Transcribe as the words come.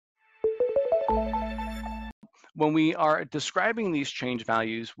When we are describing these change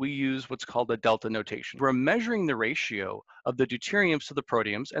values, we use what's called a delta notation. We're measuring the ratio of the deuteriums to the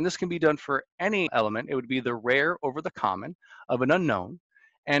protiums, and this can be done for any element. It would be the rare over the common of an unknown,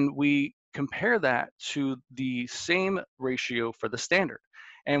 and we compare that to the same ratio for the standard.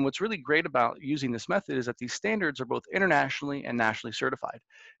 And what's really great about using this method is that these standards are both internationally and nationally certified,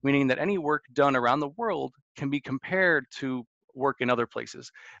 meaning that any work done around the world can be compared to work in other places.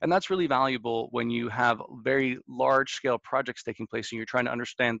 And that's really valuable when you have very large scale projects taking place and you're trying to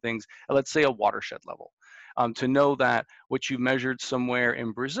understand things, at, let's say, a watershed level. To know that what you measured somewhere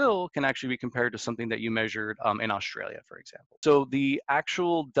in Brazil can actually be compared to something that you measured in Australia, for example. So the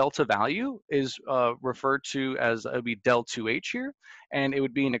actual delta value is referred to as, it would be del 2H here, and it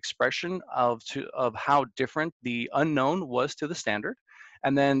would be an expression of how different the unknown was to the standard,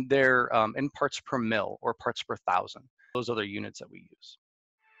 and then they're in parts per mil or parts per thousand. Those other units that we use.